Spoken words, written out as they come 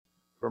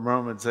From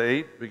Romans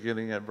 8,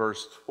 beginning at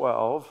verse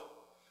 12.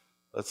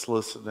 Let's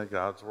listen to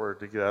God's word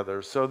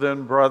together. So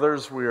then,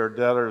 brothers, we are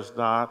debtors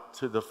not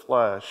to the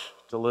flesh,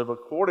 to live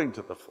according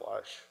to the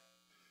flesh.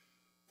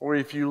 For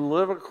if you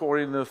live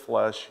according to the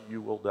flesh, you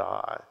will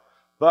die.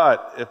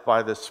 But if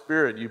by the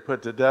Spirit you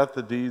put to death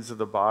the deeds of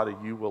the body,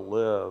 you will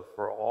live.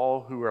 For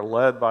all who are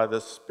led by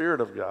the Spirit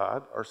of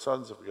God are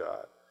sons of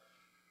God.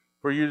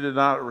 For you did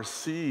not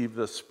receive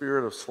the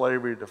spirit of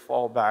slavery to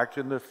fall back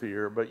into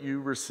fear, but you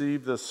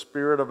received the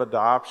spirit of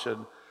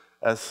adoption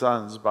as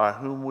sons, by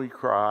whom we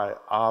cry,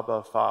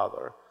 Abba,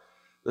 Father.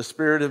 The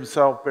Spirit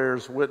himself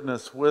bears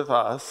witness with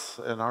us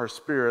and our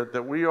spirit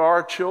that we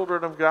are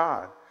children of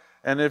God.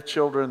 And if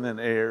children, then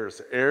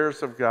heirs,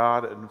 heirs of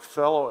God and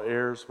fellow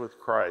heirs with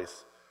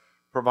Christ,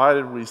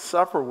 provided we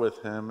suffer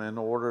with him in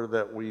order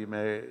that we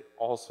may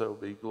also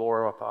be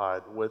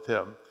glorified with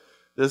him.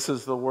 This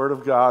is the word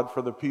of God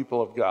for the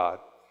people of God.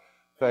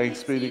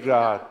 Thanks be to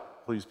God.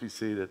 Please be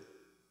seated.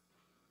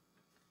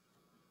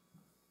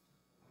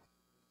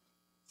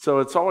 So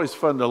it's always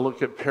fun to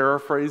look at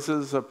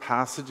paraphrases of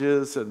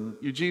passages. And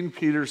Eugene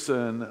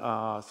Peterson,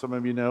 some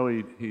of you know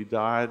he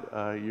died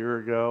a year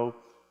ago,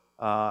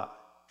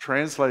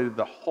 translated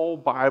the whole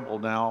Bible.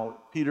 Now,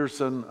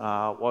 Peterson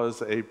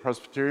was a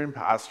Presbyterian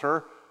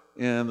pastor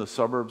in the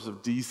suburbs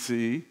of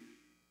D.C.,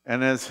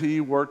 and as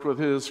he worked with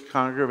his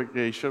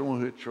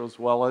congregation, which was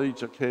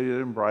well-educated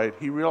and bright,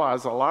 he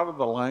realized a lot of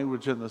the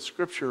language in the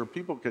scripture,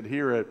 people could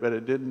hear it, but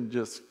it didn't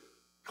just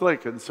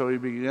click. And so he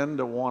began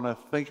to want to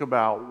think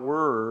about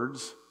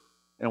words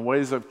and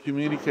ways of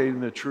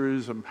communicating the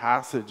truths and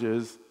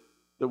passages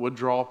that would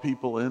draw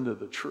people into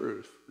the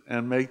truth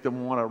and make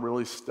them want to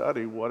really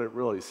study what it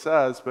really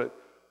says. But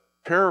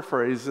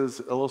paraphrases,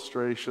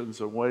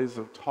 illustrations, and ways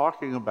of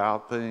talking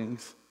about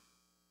things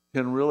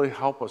can really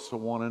help us to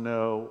want to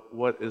know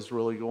what is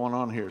really going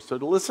on here. So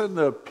to listen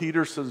to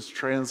Peterson's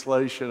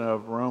translation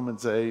of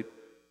Romans 8,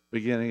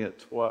 beginning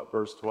at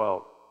verse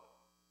 12.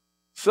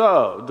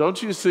 So,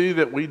 don't you see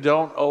that we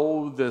don't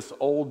owe this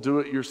old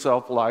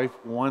do-it-yourself life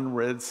one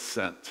red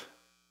cent?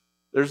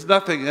 There's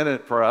nothing in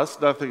it for us,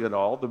 nothing at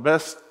all. The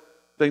best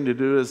thing to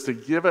do is to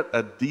give it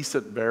a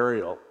decent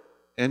burial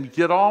and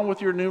get on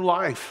with your new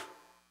life.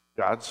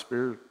 God's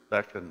Spirit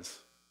beckons.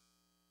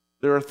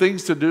 There are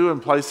things to do and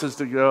places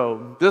to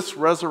go. This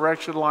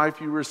resurrection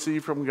life you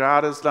receive from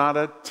God is not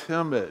a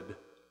timid,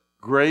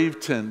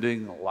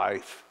 grave-tending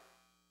life.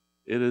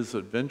 It is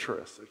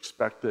adventurous,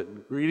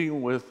 expectant,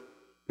 greeting with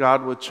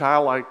God with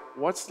childlike,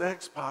 "What's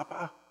next,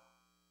 Papa?"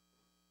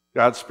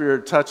 God's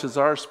Spirit touches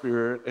our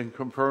spirit and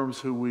confirms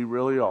who we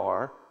really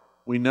are.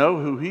 We know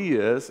who He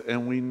is,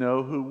 and we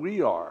know who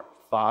we are,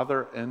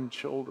 Father and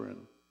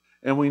children.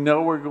 And we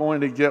know we're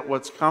going to get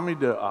what's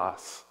coming to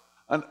us.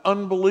 An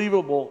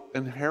unbelievable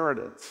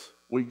inheritance.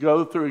 We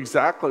go through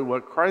exactly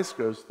what Christ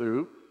goes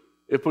through.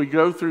 If we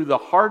go through the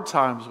hard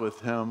times with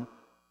him,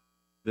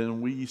 then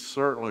we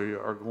certainly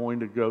are going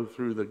to go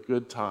through the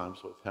good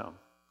times with him.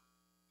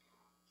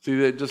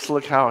 See, just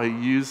look how he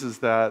uses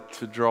that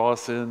to draw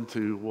us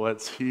into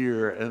what's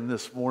here. And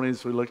this morning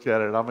as we look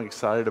at it, I'm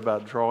excited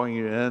about drawing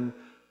you in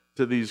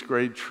to these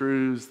great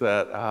truths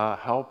that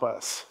help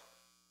us.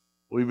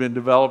 We've been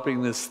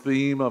developing this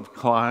theme of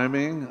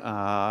climbing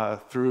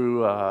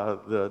through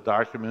the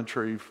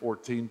documentary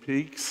 14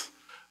 Peaks.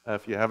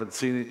 If you haven't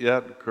seen it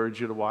yet, I encourage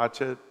you to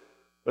watch it.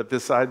 But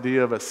this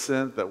idea of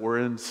ascent, that we're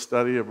in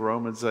study of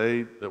Romans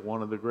 8, that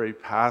one of the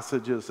great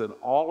passages in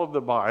all of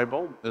the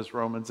Bible is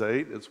Romans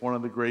 8. It's one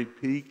of the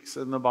great peaks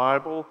in the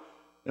Bible.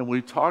 And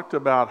we talked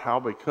about how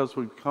because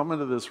we've come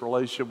into this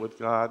relationship with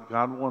God,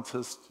 God wants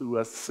us to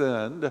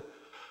ascend,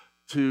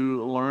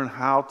 to learn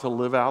how to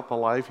live out the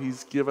life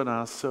He's given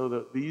us so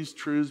that these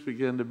truths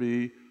begin to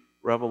be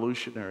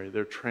revolutionary.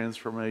 They're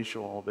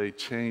transformational. They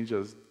change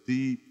us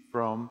deep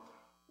from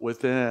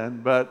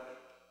within. But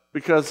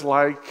because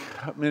like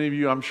many of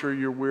you, I'm sure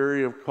you're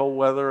weary of cold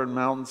weather and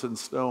mountains and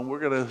snow, we're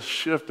going to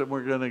shift and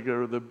we're going to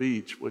go to the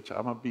beach, which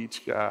I'm a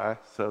beach guy.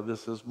 So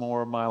this is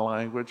more of my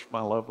language,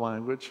 my love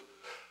language.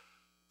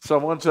 So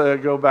I want to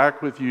go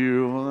back with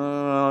you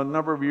a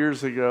number of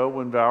years ago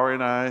when Valerie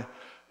and I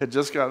had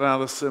just gotten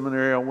out of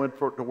seminary. I went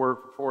to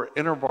work for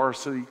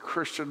InterVarsity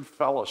Christian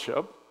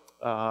Fellowship,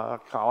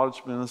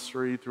 college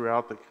ministry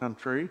throughout the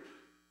country.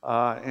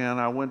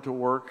 And I went to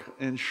work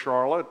in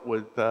Charlotte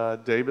with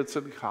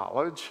Davidson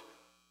College,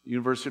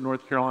 University of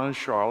North Carolina,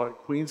 Charlotte,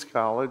 Queens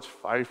College,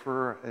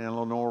 Pfeiffer, and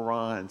Lenore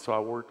Ryan. So I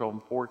worked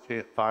on 5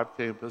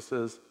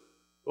 campuses.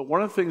 But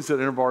one of the things that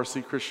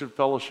InterVarsity Christian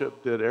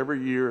Fellowship did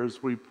every year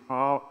is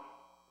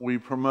we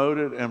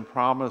promoted and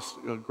promised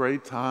a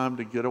great time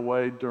to get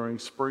away during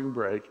spring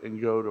break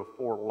and go to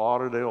Fort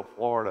Lauderdale,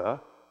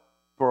 Florida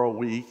for a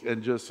week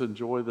and just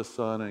enjoy the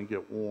sun and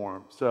get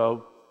warm.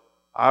 So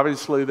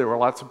obviously there were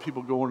lots of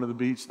people going to the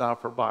beach,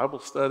 not for Bible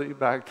study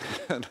back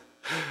then.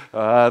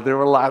 There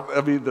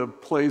were the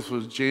place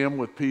was jammed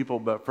with people,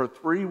 but for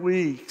 3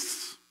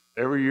 weeks,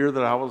 every year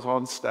that I was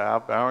on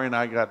staff, Valerie and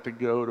I got to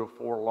go to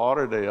Fort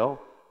Lauderdale,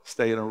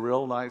 stay in a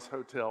real nice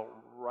hotel,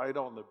 right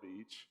on the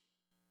beach,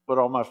 put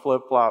on my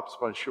flip-flops,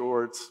 my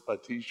shorts, my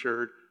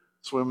t-shirt, and just enjoy the sun and get warm. So obviously there were lots of people going to the beach, not for Bible study back then. There were lots of people going to the beach, but for 3 weeks, every year that I was on staff, Valerie and I got to go to Fort Lauderdale, stay in a real nice hotel, right on the beach,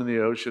 swim in the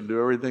ocean, do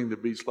everything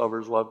that beach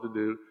lovers love to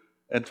do,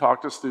 and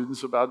talk to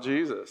students about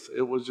Jesus.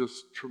 It was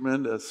just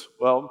tremendous.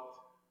 Well,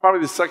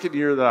 probably the second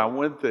year that I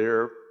went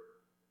there,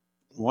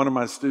 one of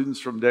my students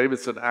from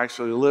Davidson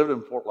actually lived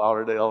in Fort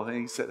Lauderdale, and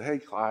he said, "Hey,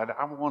 Clyde,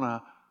 I want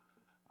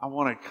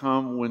to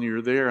come when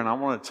you're there, and I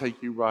want to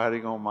take you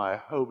riding on my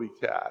Hobie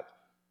Cat."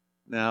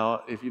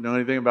 Now, if you know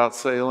anything about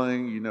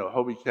sailing, you know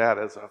Hobie Cat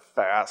is a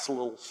fast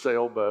little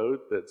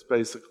sailboat that's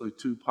basically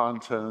 2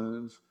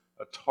 pontoons,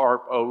 a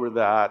tarp over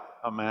that,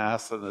 a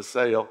mast, and a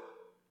sail.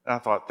 And I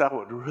thought that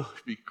would really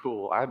be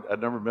cool. I'd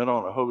never been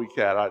on a Hobie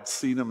Cat. I'd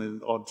seen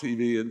them on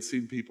TV and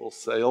seen people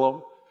sail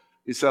them.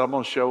 He said, "I'm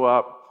going to show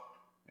up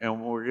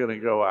and we're going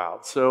to go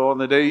out." So on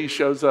the day he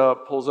shows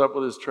up, pulls up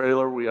with his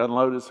trailer, we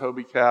unload his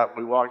Hobie Cat,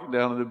 we walk him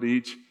down to the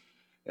beach,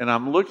 and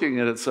I'm looking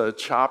at it's a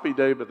choppy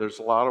day, but there's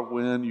a lot of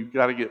wind. You've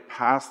got to get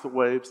past the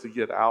waves to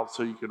get out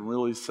so you can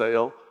really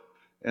sail.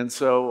 And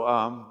so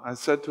I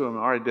said to him,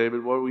 "All right,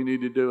 David, what do we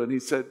need to do?" And he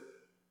said,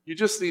 "You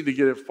just need to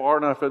get it far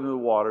enough into the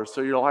water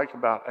so you're like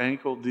about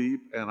ankle deep,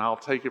 and I'll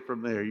take it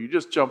from there. You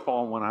just jump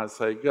on when I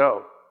say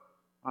go."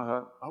 I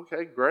thought,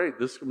 okay, great,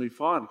 this is going to be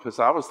fun, because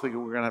I was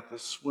thinking we're going to have to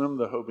swim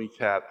the Hobie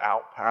Cat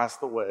out past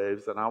the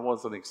waves, and I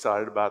wasn't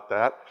excited about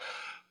that.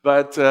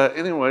 But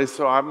anyway,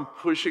 so I'm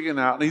pushing it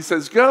out, and he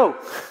says, "Go."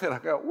 And I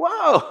go,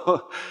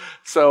 "Whoa."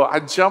 So I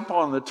jump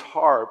on the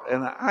tarp,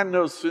 and I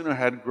no sooner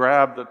had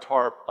grabbed the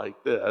tarp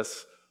like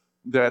this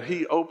that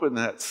he opened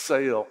that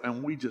sail,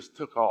 and we just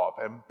took off.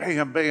 And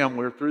bam, bam,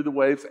 we're through the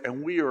waves,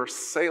 and we are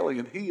sailing,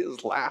 and he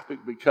is laughing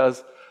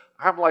because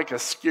I'm like a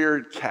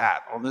scared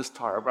cat on this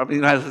tarp. I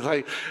mean, I was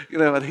like,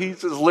 and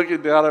he's just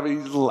looking down at me,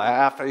 he's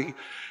laughing.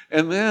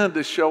 And then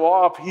to show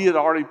off, he had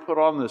already put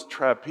on this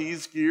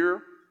trapeze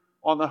gear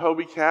on the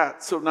Hobie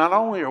Cat. So not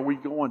only are we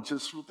going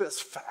just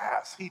this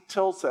fast, he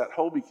tilts that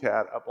Hobie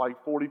Cat up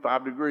like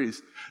 45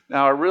 degrees.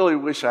 Now, I really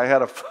wish I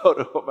had a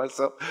photo of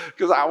myself,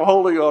 because I'm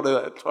holding onto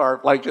that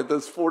tarp like at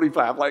this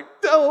 45, like,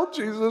 "Oh,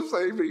 Jesus,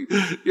 save me,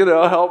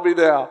 help me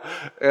now."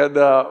 And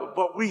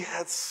but we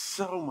had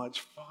so much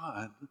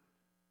fun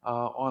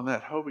on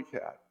that Hobie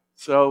Cat.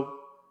 So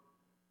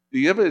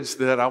the image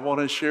that I want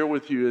to share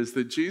with you is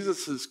that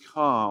Jesus has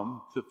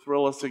come to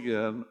thrill us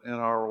again in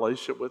our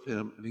relationship with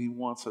him, and he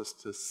wants us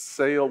to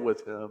sail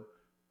with him,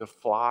 to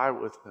fly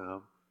with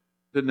him,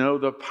 to know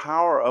the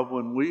power of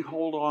when we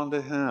hold on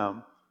to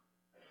him,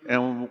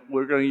 and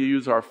we're going to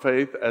use our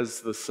faith as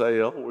the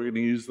sail, we're going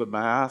to use the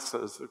mast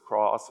as the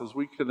cross, as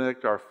we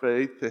connect our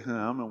faith to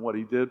him and what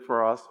he did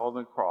for us on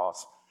the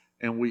cross,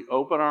 and we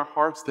open our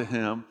hearts to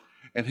him,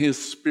 and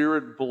his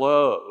Spirit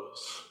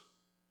blows.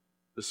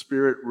 The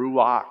Spirit,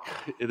 Ruach,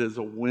 it is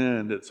a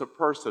wind, it's a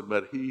person,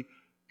 but he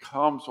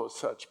comes with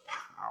such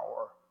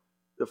power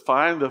to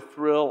find the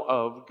thrill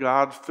of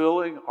God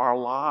filling our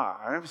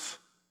lives,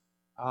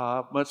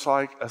 much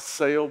like a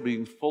sail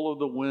being full of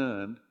the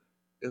wind.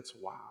 It's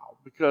wow.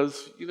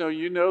 Because,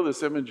 you know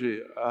this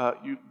imagery,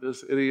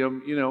 this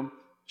idiom,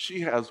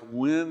 she has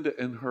wind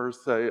in her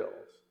sails.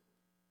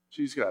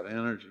 She's got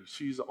energy.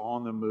 She's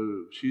on the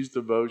move. She's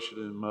devotion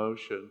in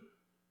motion.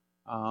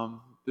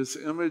 This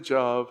image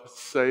of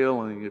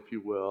sailing, if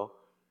you will,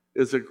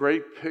 is a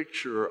great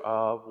picture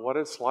of what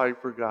it's like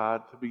for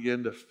God to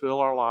begin to fill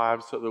our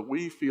lives so that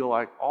we feel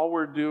like all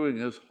we're doing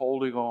is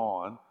holding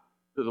on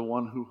to the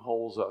one who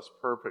holds us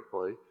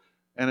perfectly.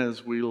 And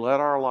as we let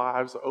our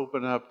lives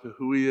open up to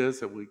who he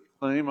is and we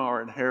claim our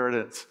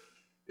inheritance,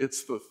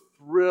 it's the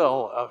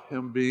thrill of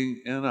him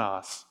being in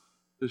us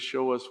to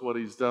show us what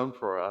he's done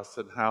for us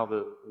and how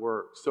that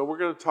works. So we're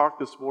going to talk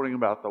this morning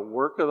about the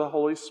work of the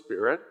Holy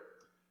Spirit,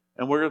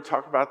 and we're going to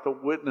talk about the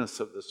witness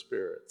of the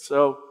Spirit.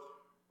 So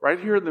right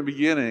here in the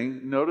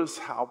beginning, notice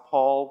how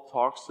Paul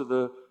talks to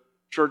the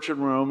church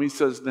in Rome. He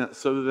says,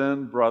 "So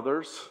then,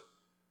 brothers,"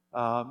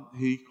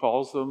 he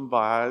calls them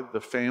by the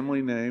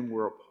family name.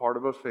 We're a part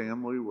of a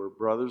family. We're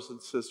brothers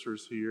and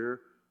sisters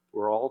here.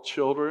 We're all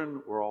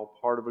children. We're all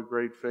part of a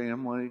great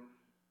family.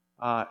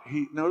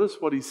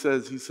 Notice what he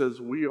says. He says,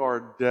 "We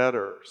are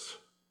debtors."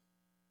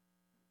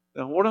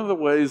 Now, one of the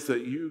ways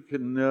that you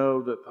can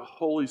know that the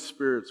Holy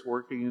Spirit's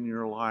working in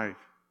your life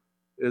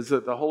is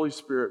that the Holy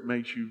Spirit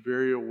makes you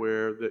very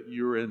aware that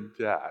you're in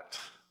debt.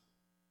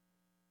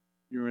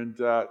 You're in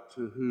debt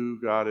to who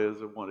God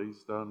is and what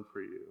he's done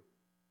for you.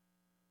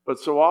 But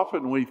so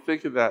often we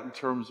think of that in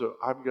terms of,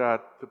 I've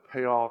got to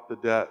pay off the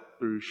debt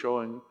through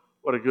showing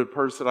what a good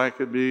person I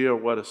could be, or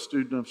what a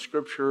student of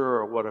Scripture,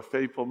 or what a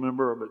faithful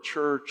member of a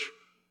church.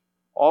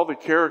 All the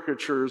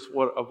caricatures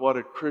of what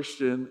a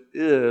Christian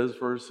is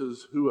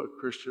versus who a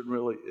Christian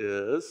really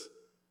is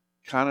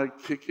kind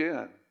of kick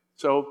in.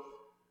 So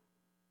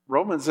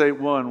Romans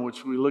 8:1,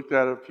 which we looked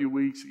at a few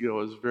weeks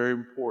ago, is very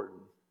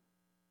important.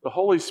 The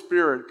Holy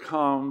Spirit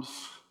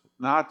comes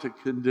not to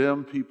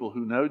condemn people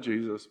who know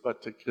Jesus,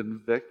 but to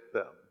convict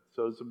them.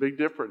 So there's a big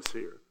difference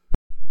here.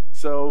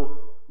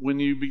 So when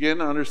you begin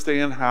to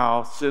understand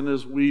how sin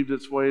has weaved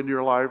its way into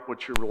your life,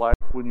 what you're like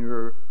when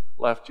you're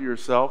left to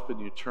yourself and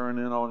you turn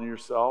in on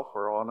yourself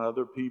or on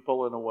other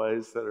people in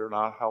ways that are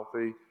not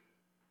healthy,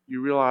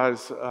 you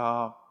realize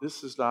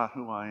this is not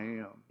who I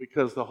am,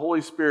 because the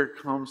Holy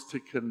Spirit comes to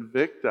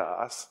convict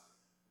us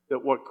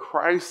that what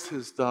Christ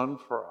has done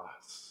for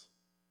us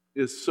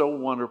is so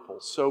wonderful,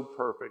 so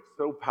perfect,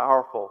 so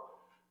powerful,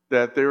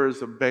 that there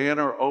is a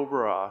banner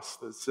over us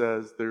that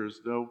says there's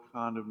no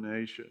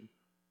condemnation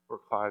for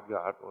Clyde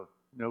Godwin,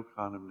 no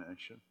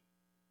condemnation.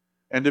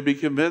 And to be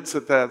convinced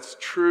that that's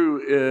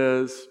true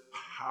is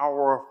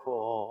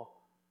powerful,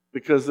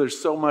 because there's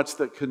so much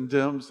that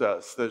condemns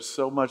us. There's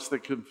so much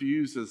that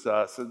confuses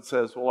us and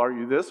says, well, are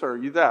you this or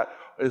are you that?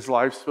 Is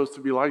life supposed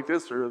to be like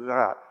this or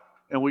that?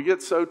 And we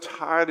get so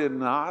tied in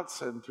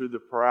knots, and through the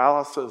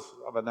paralysis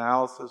of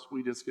analysis,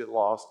 we just get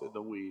lost in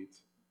the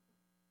weeds.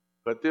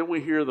 But then we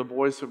hear the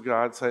voice of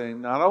God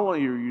saying, not only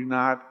are you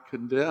not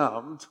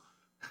condemned,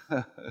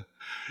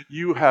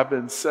 you have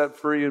been set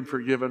free and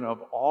forgiven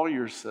of all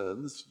your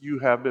sins. You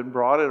have been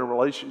brought in a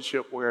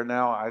relationship where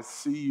now I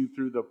see you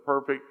through the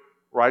perfect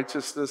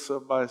righteousness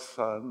of my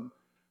Son.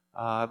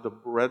 The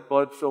red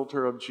blood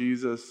filter of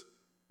Jesus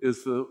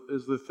is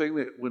the thing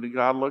that when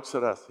God looks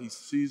at us, he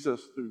sees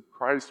us through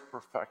Christ's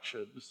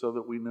perfection so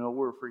that we know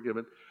we're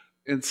forgiven.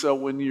 And so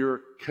when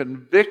you're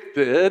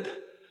convicted,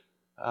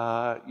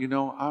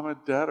 I'm a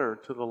debtor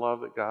to the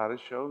love that God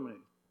has shown me.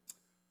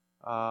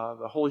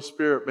 The Holy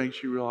Spirit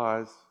makes you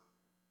realize,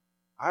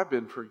 I've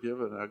been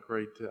forgiven a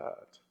great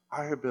debt.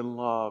 I have been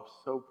loved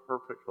so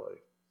perfectly.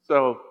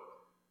 So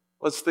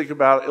let's think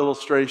about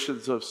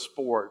illustrations of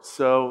sports.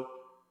 So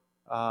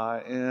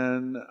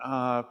in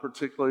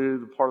particularly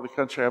the part of the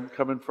country I'm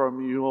coming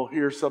from, you will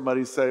hear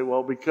somebody say,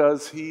 well,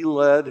 because he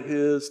led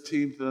his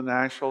team to the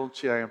national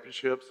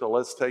championship, so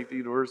let's take the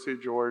University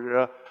of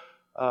Georgia,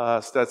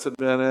 Stetson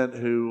Bennett,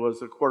 who was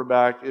the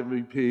quarterback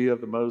MVP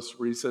of the most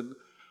recent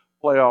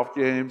playoff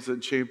games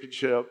and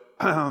championship.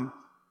 A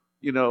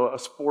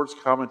sports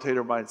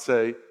commentator might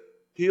say,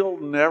 he'll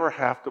never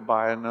have to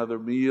buy another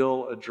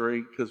meal, a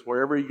drink, because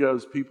wherever he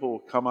goes, people will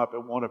come up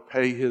and want to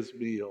pay his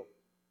meal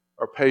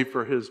or pay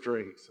for his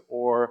drinks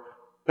or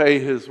pay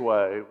his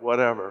way,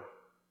 whatever.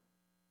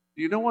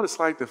 Do you know what it's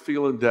like to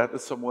feel in debt to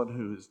someone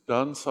who has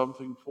done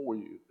something for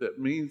you that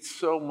means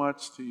so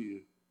much to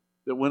you,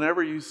 that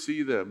whenever you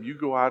see them, you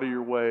go out of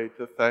your way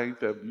to thank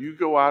them. You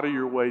go out of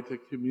your way to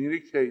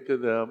communicate to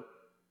them.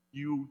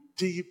 You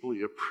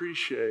deeply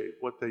appreciate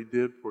what they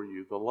did for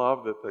you, the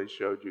love that they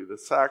showed you, the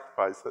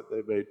sacrifice that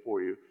they made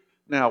for you.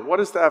 Now, what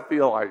does that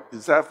feel like?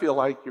 Does that feel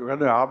like you're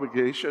under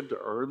obligation to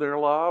earn their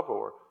love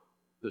or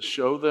to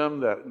show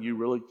them that you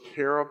really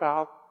care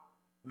about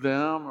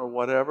them or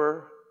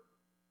whatever?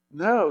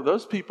 No,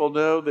 those people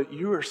know that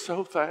you are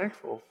so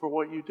thankful for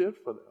what you did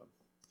for them.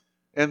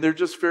 And they're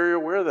just very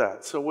aware of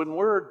that. So when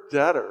we're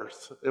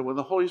debtors, and when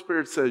the Holy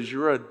Spirit says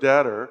you're a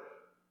debtor,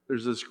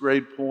 there's this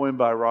great poem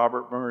by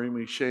Robert Murray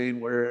McShane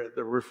where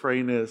the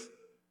refrain is,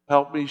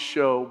 help me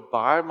show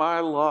by my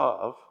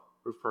love,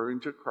 referring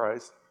to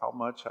Christ, how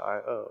much I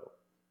owe.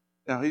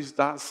 Now, he's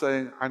not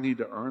saying I need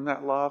to earn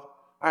that love.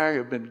 I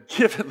have been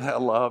given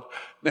that love.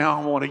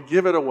 Now I want to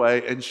give it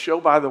away and show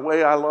by the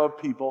way I love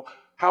people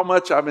how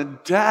much I'm in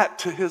debt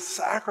to his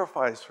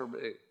sacrifice for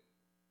me.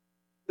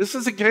 This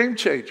is a game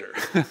changer.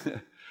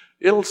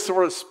 It'll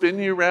sort of spin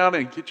you around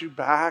and get you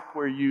back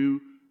where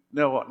you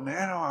know,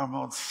 now I'm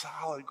on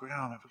solid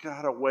ground. I've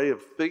got a way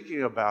of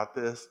thinking about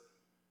this.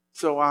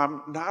 So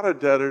I'm not a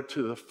debtor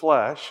to the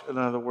flesh. In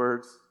other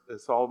words,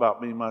 it's all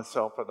about me,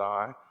 myself, and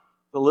I.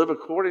 To live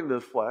according to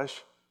the flesh.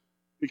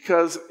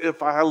 Because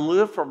if I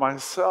live for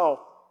myself,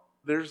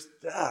 there's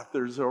death.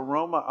 There's an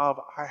aroma of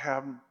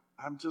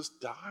I'm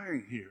just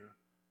dying here.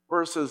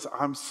 Versus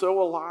I'm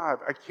so alive,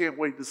 I can't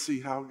wait to see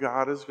how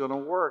God is going to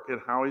work and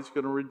how he's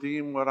going to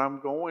redeem what I'm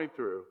going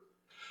through.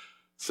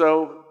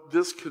 So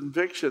this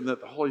conviction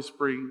that the Holy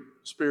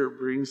Spirit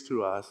brings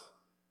to us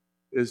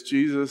is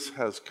Jesus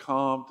has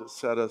come to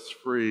set us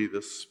free.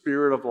 The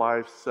Spirit of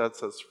life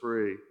sets us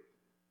free.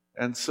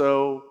 And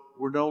so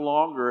we're no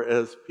longer,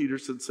 as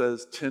Peterson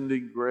says,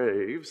 tending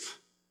graves.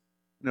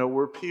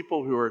 We're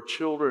people who are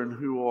children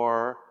who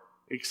are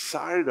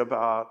excited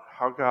about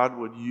how God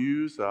would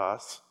use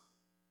us.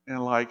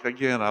 And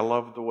again, I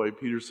love the way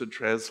Peterson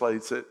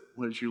translates it.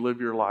 As you live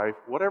your life,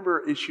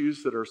 whatever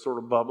issues that are sort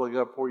of bubbling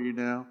up for you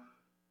now,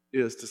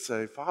 is to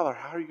say, Father,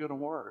 how are you going to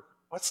work?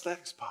 What's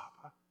next,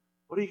 Papa?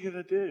 What are you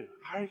going to do?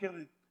 How are you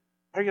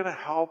going to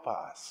help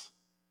us?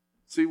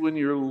 See, when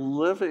you're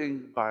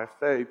living by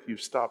faith,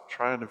 you've stopped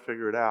trying to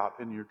figure it out,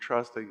 and you're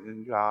trusting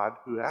in God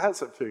who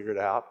has it figured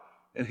out,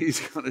 and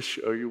he's going to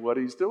show you what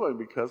he's doing,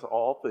 because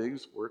all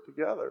things work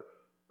together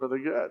for the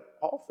good,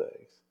 all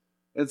things.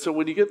 And so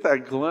when you get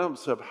that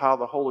glimpse of how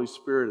the Holy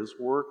Spirit is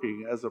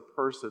working as a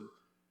person,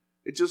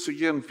 it just,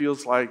 again,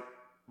 feels like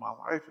my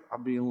life,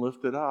 I'm being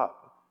lifted up.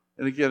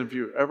 And again, if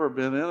you've ever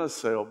been in a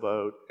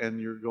sailboat and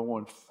you're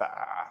going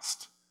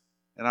fast,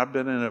 and I've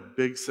been in a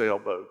big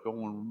sailboat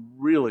going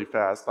really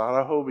fast, not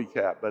a Hobie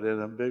Cat, but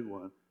in a big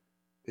one,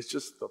 it's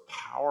just the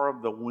power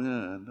of the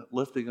wind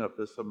lifting up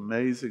this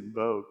amazing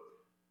boat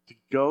to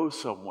go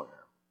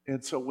somewhere.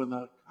 And so when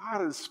the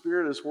God and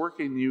Spirit is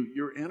working,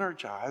 you're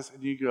energized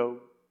and you go,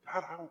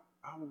 God,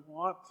 I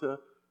want to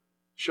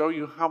show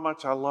you how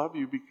much I love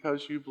you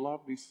because you've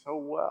loved me so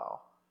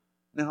well.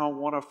 Now I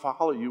want to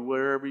follow you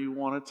wherever you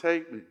want to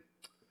take me.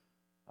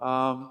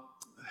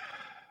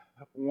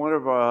 One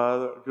of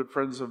our good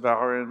friends of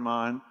Valerie and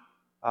mine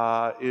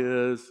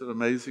is an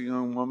amazing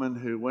young woman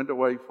who went to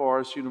Wake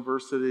Forest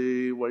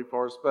University, Wake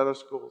Forest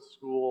Medical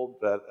School.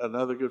 But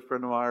another good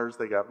friend of ours,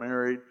 they got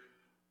married,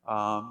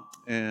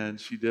 and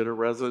she did a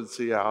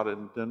residency out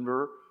in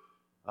Denver.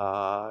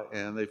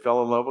 And they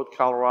fell in love with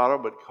Colorado,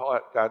 but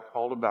God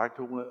called them back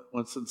to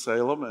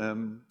Winston-Salem.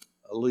 And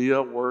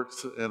Leah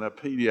works in a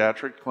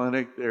pediatric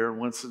clinic there in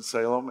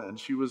Winston-Salem, and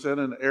she was in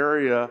an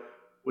area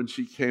when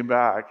she came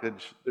back, and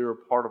they were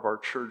part of our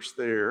church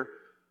there.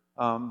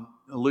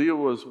 Leah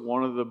was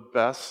one of the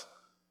best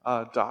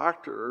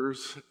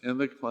doctors in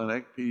the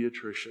clinic,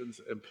 pediatricians,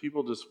 and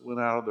people just went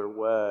out of their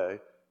way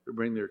to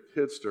bring their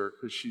kids to her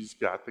because she's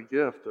got the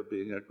gift of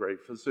being a great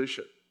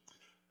physician.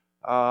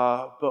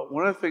 But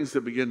one of the things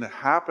that began to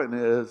happen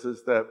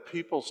is that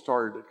people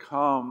started to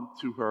come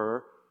to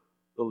her,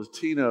 the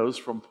Latinos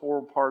from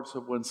poor parts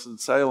of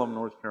Winston-Salem,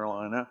 North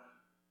Carolina,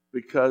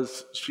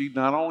 because she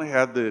not only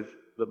had the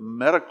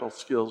medical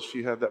skills,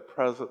 she had that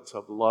presence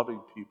of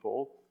loving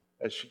people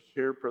as she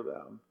cared for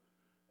them,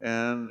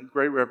 and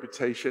great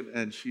reputation.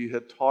 And she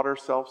had taught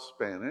herself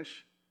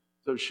Spanish,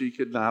 so she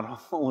could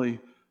not only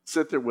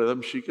sit there with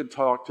them, she could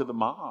talk to the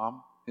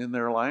mom in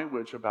their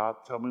language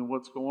about, tell me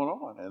what's going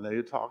on, and they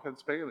would talk in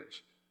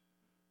Spanish.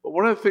 But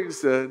one of the things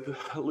that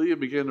Leah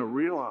began to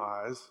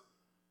realize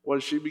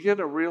was she began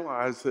to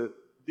realize that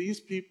these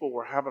people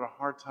were having a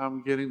hard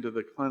time getting to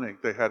the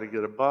clinic. They had to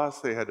get a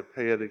bus, they had to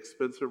pay an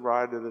expensive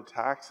ride to the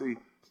taxi.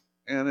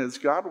 And as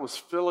God was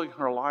filling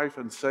her life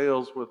and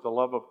sales with the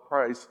love of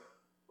Christ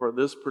for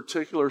this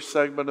particular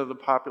segment of the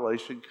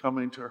population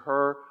coming to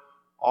her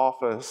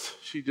office,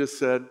 she just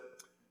said,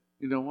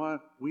 you know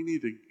what? We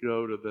need to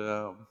go to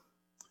them.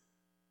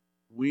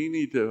 We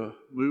need to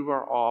move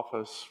our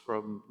office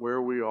from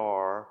where we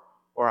are,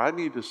 or I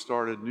need to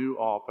start a new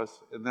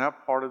office in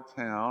that part of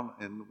town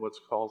in what's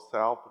called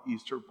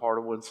southeastern part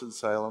of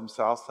Winston-Salem,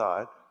 south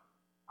side.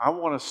 I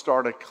want to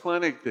start a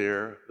clinic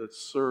there that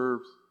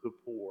serves the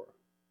poor,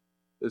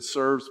 that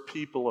serves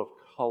people of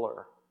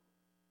color.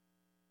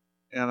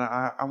 And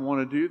I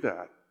want to do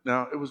that.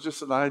 Now, it was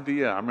just an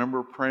idea. I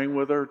remember praying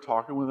with her,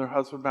 talking with her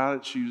husband about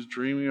it. She was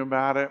dreaming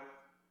about it.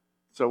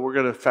 So we're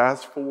going to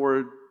fast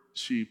forward.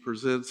 She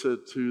presents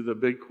it to the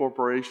big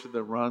corporation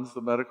that runs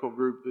the medical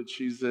group that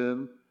she's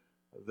in.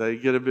 They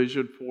get a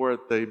vision for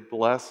it. They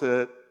bless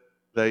it.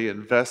 They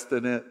invest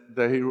in it.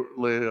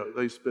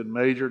 They spend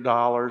major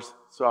dollars.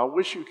 So I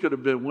wish you could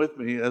have been with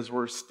me as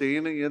we're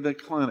standing in the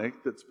clinic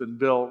that's been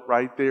built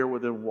right there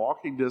within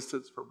walking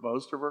distance for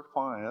most of our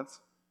clients.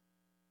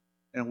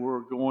 And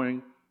we're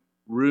going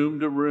room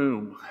to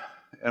room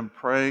and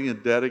praying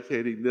and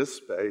dedicating this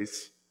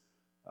space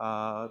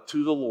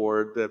to the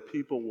Lord, that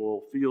people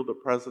will feel the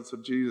presence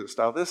of Jesus.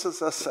 Now, this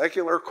is a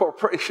secular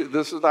corporation.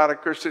 This is not a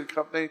Christian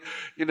company,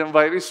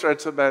 by any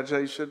stretch of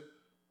imagination.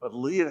 But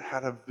Leah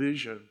had a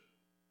vision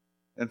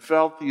and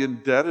felt the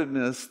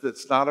indebtedness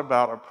that's not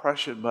about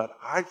oppression, but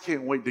I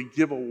can't wait to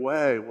give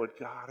away what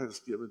God has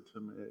given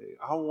to me.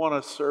 I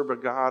want to serve a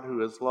God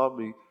who has loved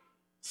me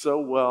so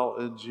well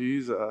in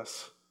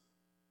Jesus.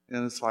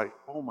 And it's like,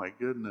 oh my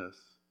goodness.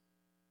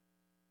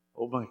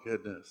 What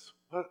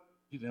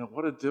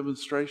a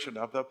demonstration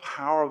of the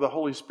power of the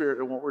Holy Spirit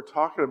and what we're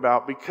talking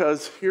about.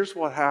 Because here's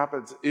what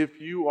happens.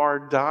 If you are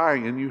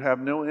dying and you have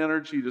no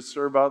energy to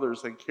serve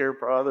others and care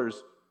for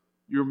others,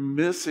 you're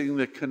missing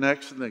the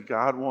connection that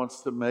God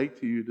wants to make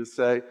to you, to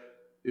say,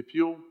 if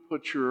you'll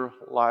put your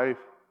life,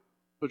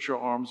 put your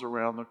arms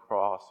around the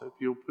cross, if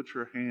you'll put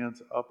your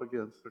hands up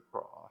against the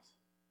cross,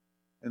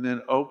 and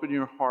then open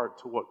your heart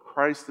to what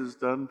Christ has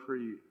done for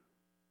you,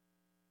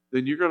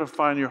 then you're going to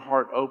find your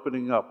heart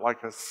opening up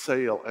like a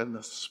sail, and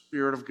the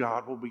Spirit of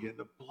God will begin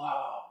to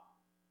blow.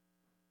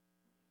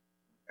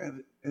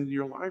 And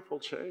your life will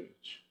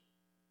change.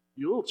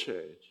 You'll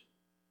change.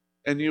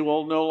 And you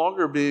will no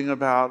longer being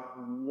about,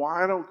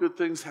 why don't good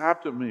things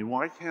happen to me?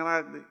 Why can't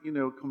I,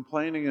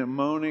 complaining and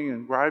moaning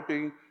and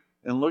griping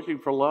and looking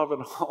for love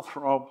in all the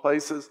wrong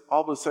places.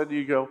 All of a sudden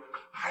you go,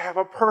 I have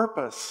a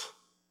purpose.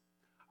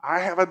 I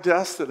have a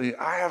destiny.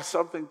 I have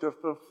something to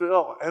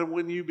fulfill. And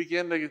when you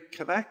begin to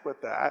connect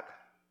with that,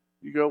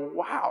 you go,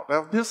 wow,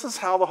 now this is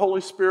how the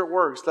Holy Spirit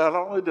works. Not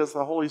only does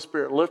the Holy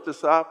Spirit lift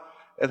us up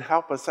and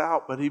help us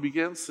out, but He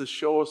begins to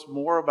show us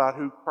more about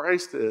who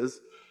Christ is,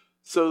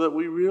 so that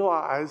we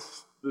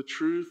realize the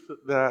truth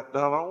that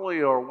not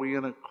only are we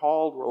in a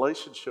called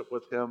relationship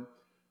with Him,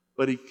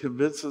 but He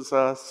convinces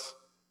us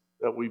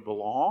that we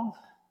belong,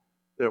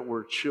 that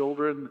we're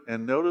children.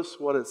 And notice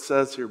what it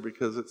says here,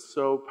 because it's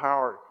so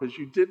powerful. Because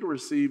you didn't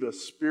receive a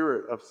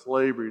spirit of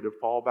slavery to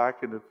fall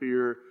back into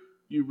fear.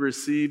 You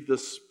received the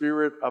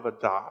spirit of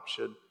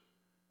adoption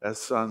as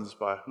sons,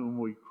 by whom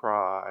we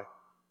cry,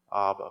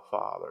 Abba,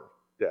 Father,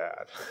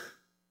 Dad.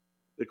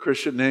 The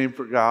Christian name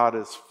for God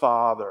is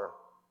Father.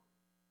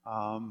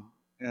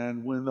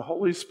 And when the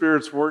Holy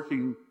Spirit's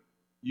working,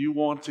 you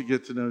want to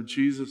get to know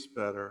Jesus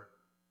better.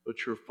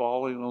 but you're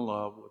falling in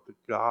love with the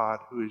God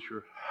who is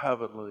your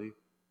heavenly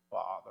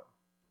Father,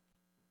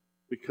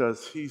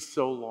 because he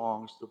so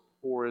longs to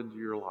pour into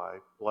your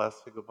life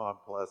blessing upon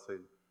blessing,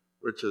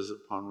 riches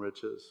upon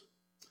riches.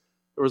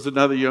 There was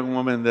another young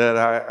woman that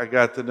I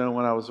got to know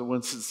when I was in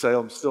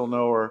Winston-Salem, still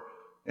know her,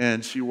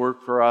 and she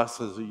worked for us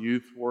as a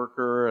youth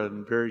worker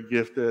and very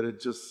gifted and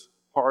just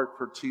heart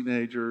for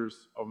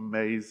teenagers,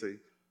 amazing.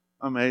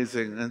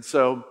 And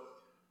so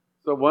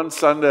one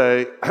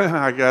Sunday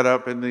I got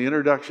up and the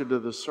introduction to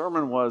the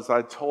sermon was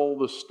I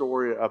told the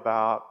story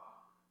about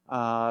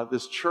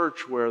this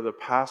church where the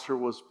pastor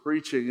was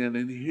preaching,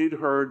 and he'd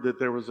heard that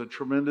there was a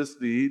tremendous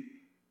need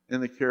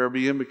in the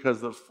Caribbean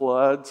because of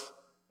floods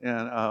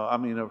and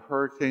of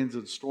hurricanes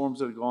and storms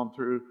that had gone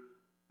through,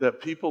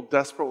 that people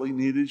desperately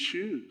needed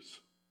shoes.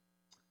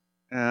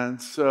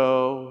 And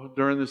so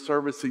during the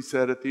service, he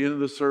said, at the end of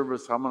the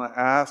service, I'm going to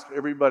ask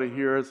everybody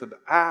here as an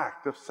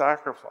act of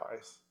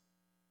sacrifice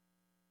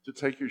to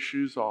take your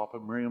shoes off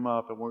and bring them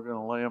up, and we're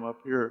going to lay them up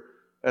here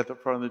at the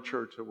front of the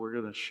church, and we're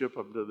going to ship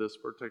them to this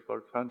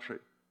particular country.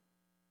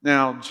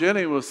 Now,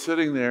 Jenny was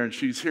sitting there, and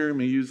she's hearing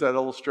me use that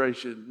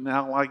illustration.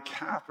 Now, like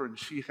Catherine,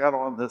 she had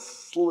on the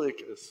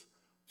slickest,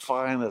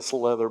 finest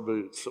leather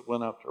boots that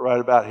went up to right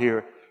about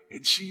here,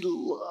 and she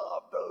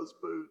loved those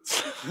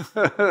boots.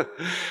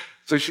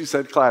 So she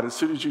said, Clyde, as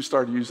soon as you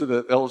started using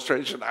that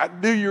illustration, I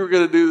knew you were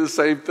going to do the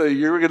same thing.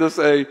 You were going to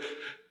say,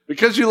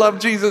 because you love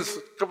Jesus,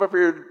 come up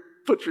here and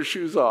put your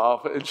shoes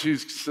off. And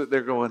she's sitting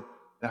there going,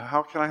 now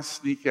how can I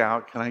sneak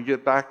out? Can I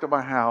get back to my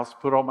house,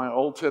 put on my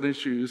old tennis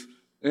shoes,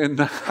 and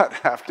not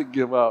have to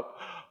give up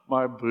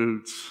my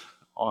boots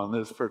on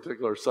this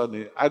particular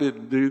Sunday? I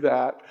didn't do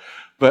that.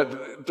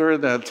 But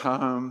during that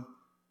time,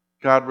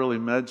 God really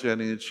met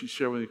Jenny, and she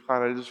shared with me,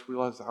 Clyde, I just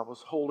realized I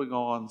was holding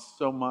on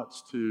so much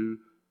to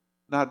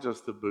not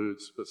just the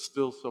boots, but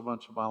still so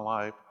much of my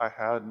life I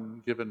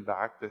hadn't given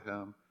back to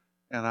him.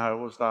 And I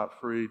was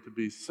not free to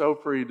be so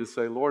free to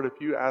say, Lord, if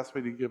you ask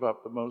me to give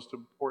up the most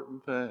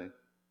important thing,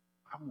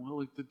 I'm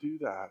willing to do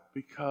that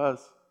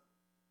because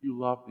you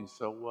love me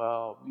so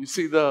well. You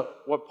see,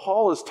 what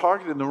Paul is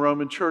talking in the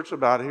Roman church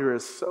about here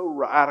is so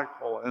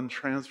radical and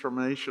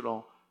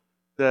transformational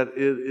that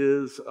it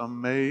is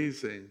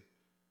amazing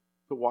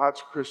to watch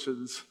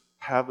Christians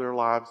have their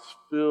lives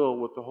filled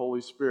with the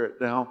Holy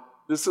Spirit. Now,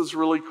 this is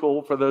really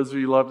cool for those of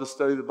you who love to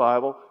study the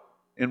Bible.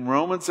 In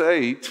Romans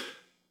 8,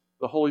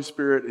 the Holy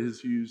Spirit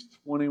is used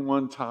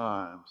 21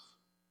 times.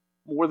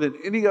 More than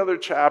any other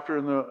chapter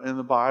in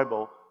the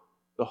Bible,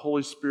 the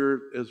Holy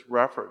Spirit is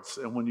referenced.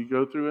 And when you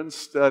go through and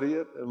study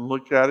it and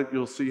look at it,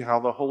 you'll see how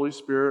the Holy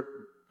Spirit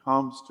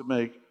comes to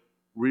make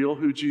real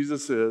who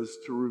Jesus is,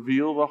 to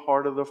reveal the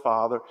heart of the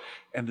Father,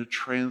 and to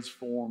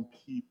transform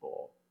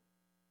people.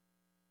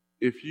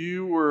 If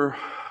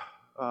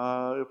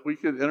we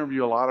could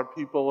interview a lot of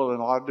people in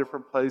a lot of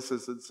different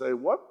places and say,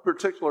 what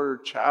particular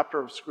chapter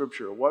of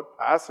Scripture, what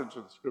passage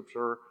in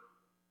Scripture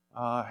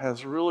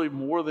has really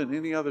more than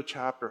any other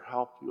chapter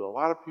helped you? A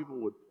lot of people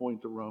would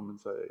point to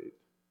Romans 8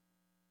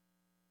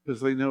 because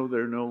they know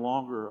they're no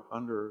longer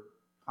under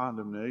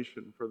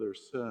condemnation for their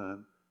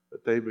sin,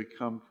 but they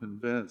become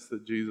convinced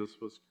that Jesus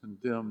was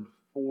condemned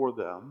for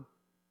them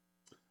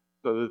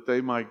so that they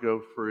might go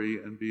free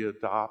and be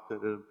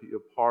adopted and be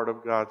a part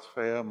of God's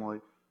family,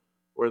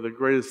 where the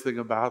greatest thing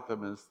about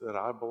them is that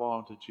I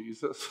belong to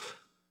Jesus,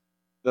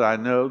 that I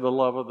know the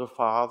love of the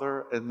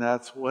Father, and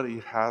that's what he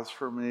has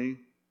for me.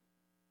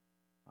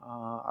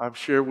 I've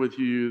shared with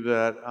you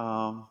that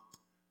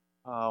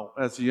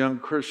as a young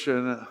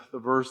Christian, the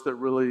verse that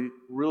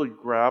really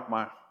grabbed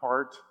my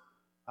heart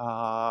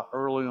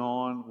early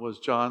on was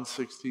John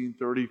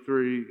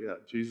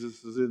 16:33.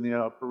 Jesus is in the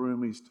upper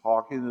room. He's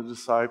talking to the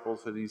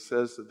disciples, and he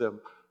says to them,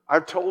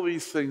 I've told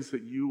these things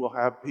that you will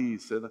have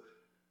peace. And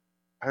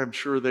I'm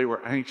sure they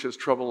were anxious,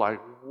 troubled, like,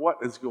 what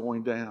is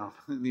going down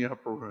in the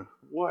upper room?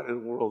 What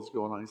in the world is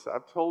going on? He said,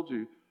 I've told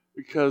you,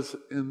 because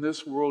in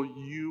this world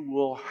you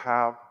will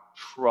have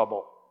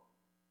trouble.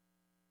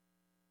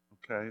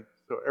 Okay?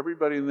 So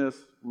everybody in this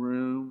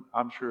room,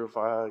 I'm sure if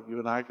you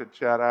and I could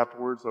chat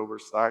afterwards over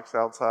snacks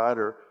outside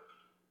or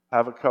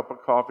have a cup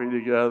of coffee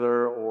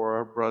together or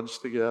a brunch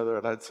together,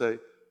 and I'd say,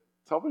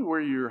 tell me where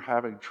you're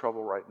having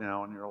trouble right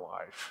now in your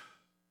life.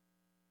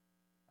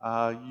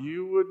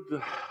 You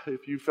would,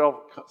 if you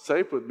felt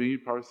safe with me,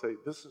 you'd probably say,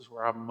 this is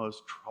where I'm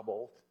most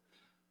troubled.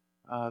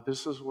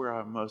 This is where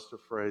I'm most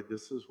afraid.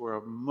 This is where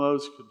I'm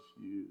most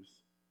confused.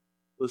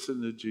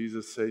 Listen to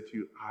Jesus say to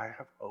you, I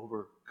have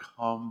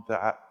overcome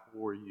that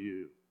for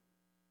you.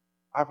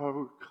 I've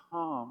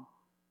overcome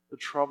the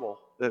trouble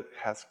that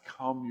has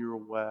come your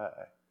way.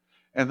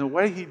 And the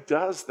way he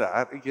does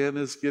that, again,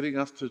 is getting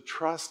us to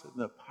trust in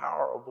the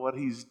power of what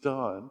he's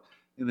done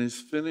in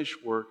his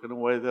finished work in a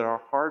way that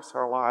our hearts,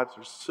 our lives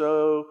are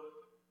so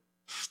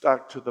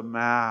stuck to the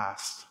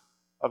mast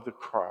of the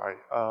cry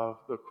of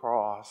the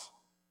cross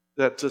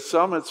that to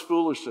some it's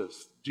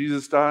foolishness.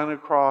 Jesus dying on a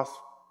cross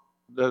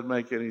doesn't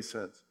make any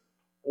sense.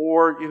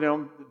 Or,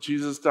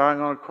 Jesus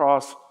dying on a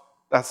cross,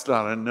 that's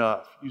not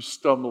enough. You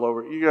stumble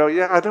over it. You go,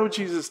 yeah, I know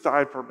Jesus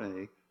died for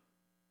me.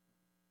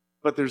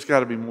 but there's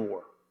got to be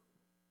more,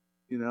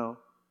 you know.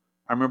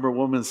 I remember a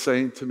woman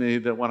saying to me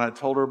that when I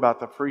told her about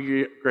the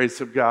free grace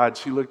of God,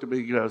 she looked at me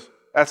and goes,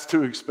 "That's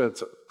too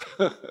expensive."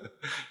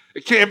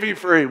 It can't be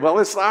free. Well,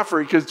 it's not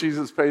free because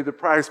Jesus paid the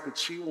price, but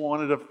she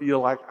wanted to feel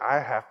like I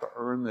have to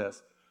earn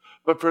this.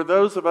 But for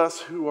those of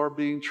us who are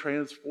being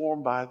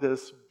transformed by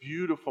this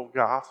beautiful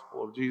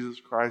gospel of Jesus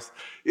Christ,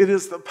 it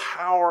is the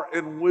power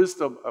and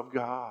wisdom of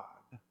God.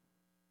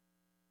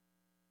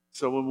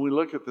 So when we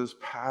look at this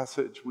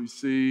passage, we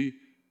see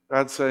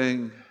God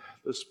saying,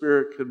 the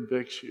Spirit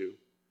convicts you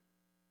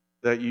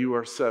that you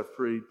are set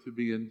free to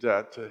be in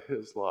debt to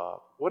His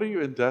love. What are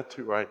you in debt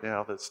to right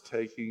now that's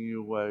taking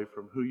you away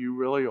from who you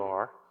really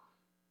are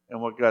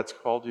and what God's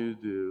called you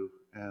to do?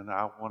 And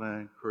I want to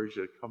encourage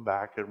you to come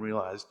back and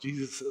realize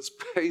Jesus has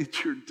paid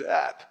your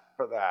debt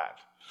for that,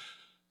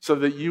 so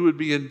that you would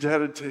be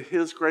indebted to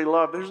His great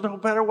love. There's no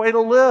better way to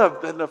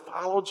live than to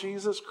follow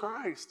Jesus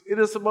Christ. It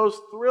is the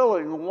most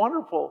thrilling,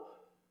 wonderful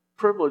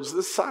privilege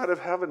this side of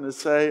heaven to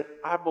say,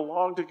 I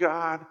belong to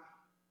God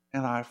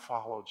and I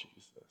follow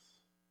Jesus.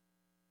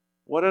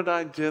 What an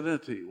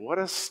identity. What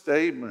a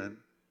statement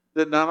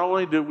that not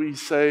only do we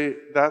say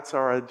that's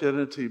our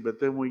identity, but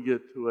then we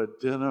get to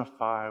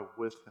identify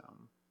with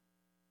Him.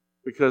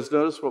 Because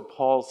notice what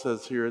Paul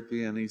says here at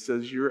the end. He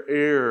says, you're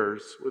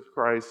heirs with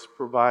Christ,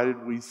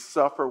 provided we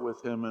suffer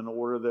with Him in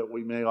order that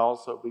we may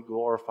also be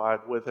glorified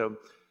with Him.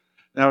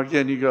 Now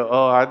again, you go,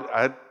 oh,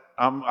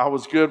 I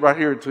was good right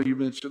here until you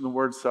mentioned the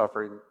word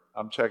suffering.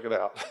 I'm checking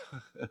out.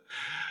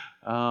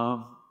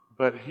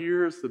 But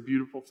here's the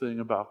beautiful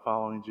thing about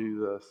following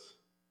Jesus,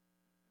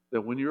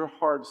 that when your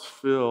heart's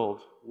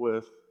filled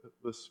with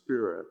the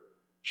Spirit,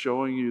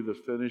 showing you the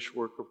finished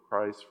work of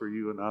Christ for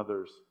you and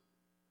others,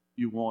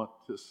 you want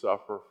to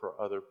suffer for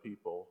other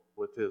people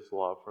with His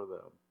love for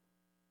them.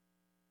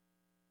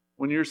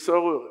 When you're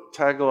so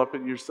tangled up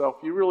in yourself,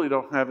 you really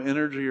don't have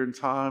energy or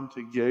time to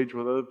engage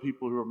with other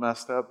people who are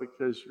messed up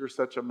because you're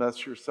such a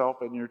mess yourself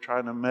and you're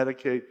trying to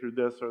medicate through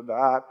this or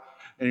that,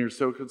 and you're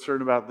so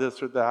concerned about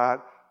this or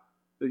that,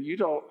 that you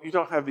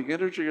don't have the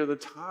energy or the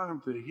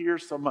time to hear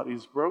somebody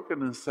who's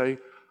broken and say,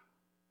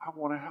 I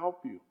want to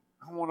help you.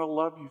 I want to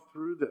love you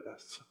through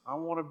this. I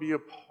want to be a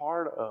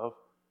part of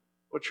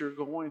what you're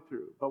going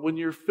through. But when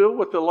you're filled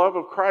with the love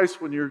of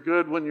Christ, when you're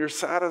good, when you're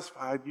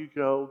satisfied, you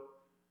go,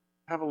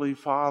 Heavenly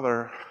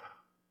Father,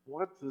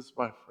 what does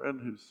my friend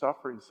who's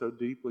suffering so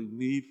deeply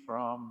need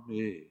from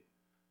me?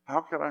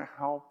 How can I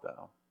help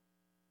them?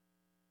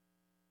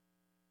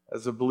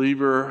 As a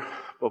believer,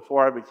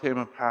 before I became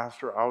a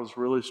pastor, I was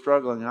really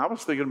struggling. I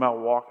was thinking about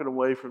walking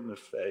away from the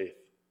faith.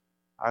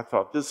 I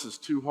thought, this is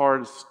too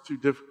hard, it's too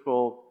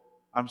difficult.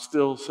 I'm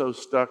still so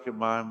stuck in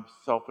my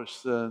selfish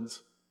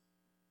sins.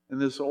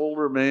 And this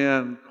older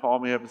man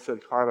called me up and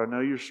said, Clyde, I know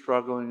you're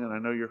struggling and I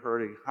know you're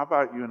hurting. How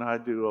about you and I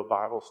do a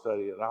Bible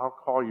study? And I'll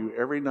call you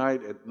every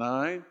night at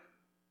 9.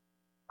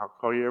 I'll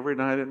call you every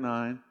night at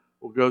 9.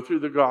 We'll go through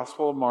the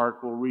Gospel of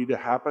Mark. We'll read a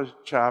half a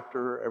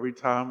chapter every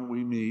time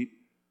we meet.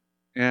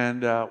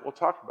 And we'll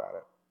talk about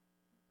it.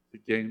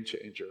 It's a game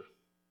changer.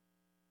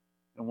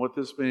 And what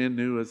this man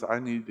knew is I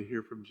needed to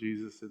hear from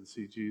Jesus and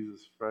see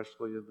Jesus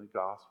freshly in the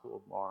Gospel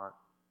of Mark.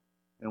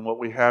 And what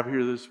we have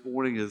here this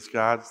morning is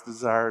God's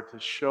desire to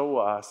show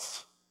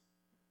us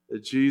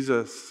that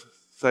Jesus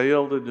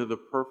sailed into the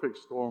perfect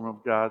storm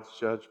of God's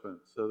judgment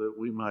so that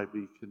we might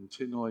be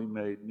continually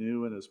made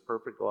new in His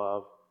perfect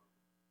love.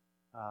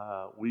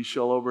 We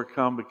shall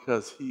overcome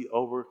because He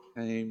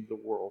overcame the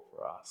world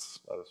for us.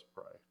 Let us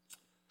pray.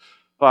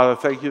 Father,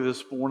 thank you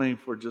this morning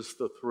for just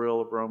the thrill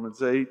of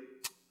Romans 8,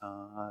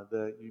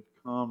 that you've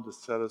come to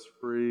set us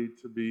free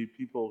to be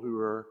people who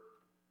are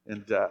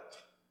in debt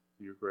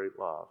to your great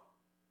love.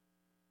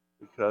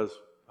 Because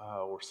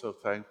we're so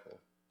thankful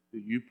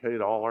that you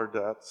paid all our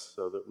debts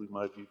so that we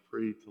might be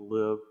free to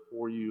live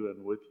for you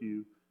and with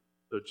you.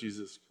 So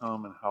Jesus,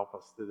 come and help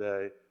us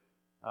today.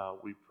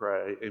 We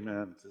pray,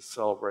 amen, to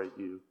celebrate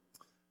you.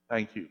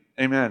 Thank you.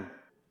 Amen.